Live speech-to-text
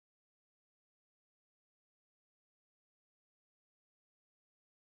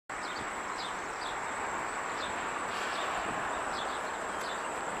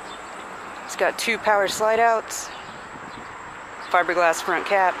It's got 2 power slide outs, fiberglass front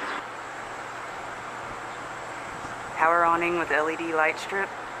cap, power awning with LED light strip,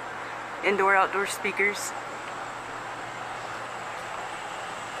 indoor outdoor speakers.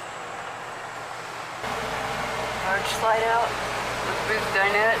 Large slide out with booth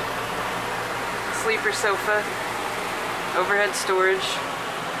dinette, sleeper sofa, overhead storage.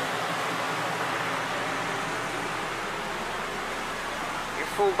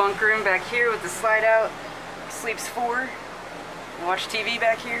 Your full bunk room back here with the slide out. Sleeps 4. Watch TV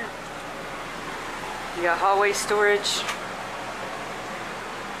back here. You got hallway storage,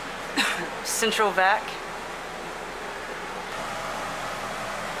 central vac.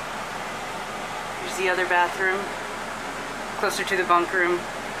 Here's the other bathroom, closer to the bunk room.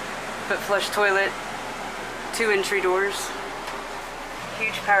 Foot flush toilet, 2 entry doors,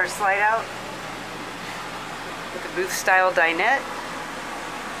 huge power slide out with a booth style dinette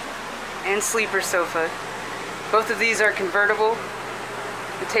and sleeper sofa. Both of these are convertible.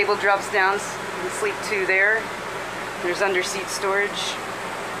 The table drops down. You can sleep 2 there. There's under seat storage.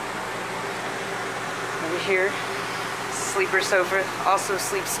 Over here, sleeper sofa also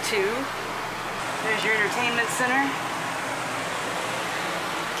sleeps 2. There's your entertainment center.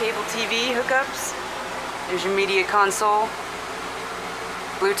 Cable TV hookups. There's your media console.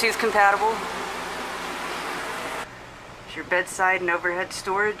 Bluetooth compatible. There's your bedside and overhead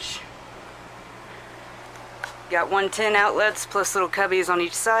storage. Got 110 outlets plus little cubbies on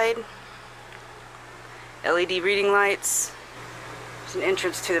each side. LED reading lights. There's an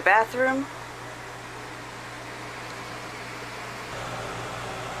entrance to the bathroom.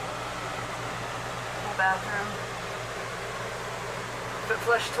 Full bathroom. Foot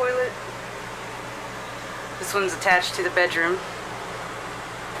flush toilet. This one's attached to the bedroom.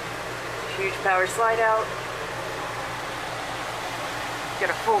 Huge power slide out. Got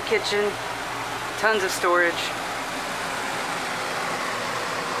a full kitchen. Tons of storage.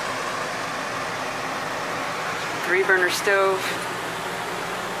 Three-burner stove.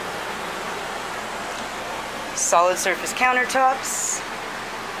 Solid surface countertops.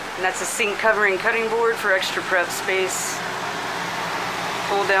 And that's a sink covering cutting board for extra prep space.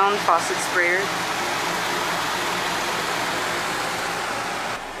 Pull down faucet sprayer.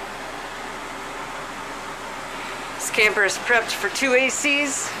 This camper is prepped for 2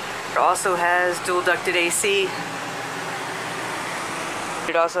 ACs. It also has dual ducted AC.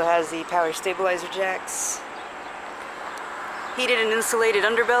 It also has the power stabilizer jacks. Heated and insulated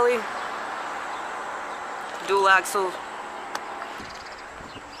underbelly. Dual axle.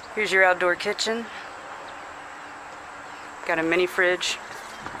 Here's your outdoor kitchen. Got a mini fridge,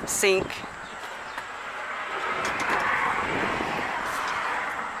 sink.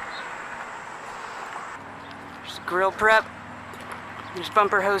 There's grill prep. There's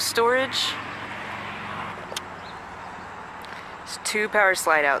bumper hose storage. There's 2 power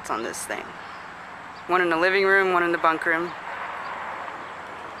slide outs on this thing. One in the living room, one in the bunk room.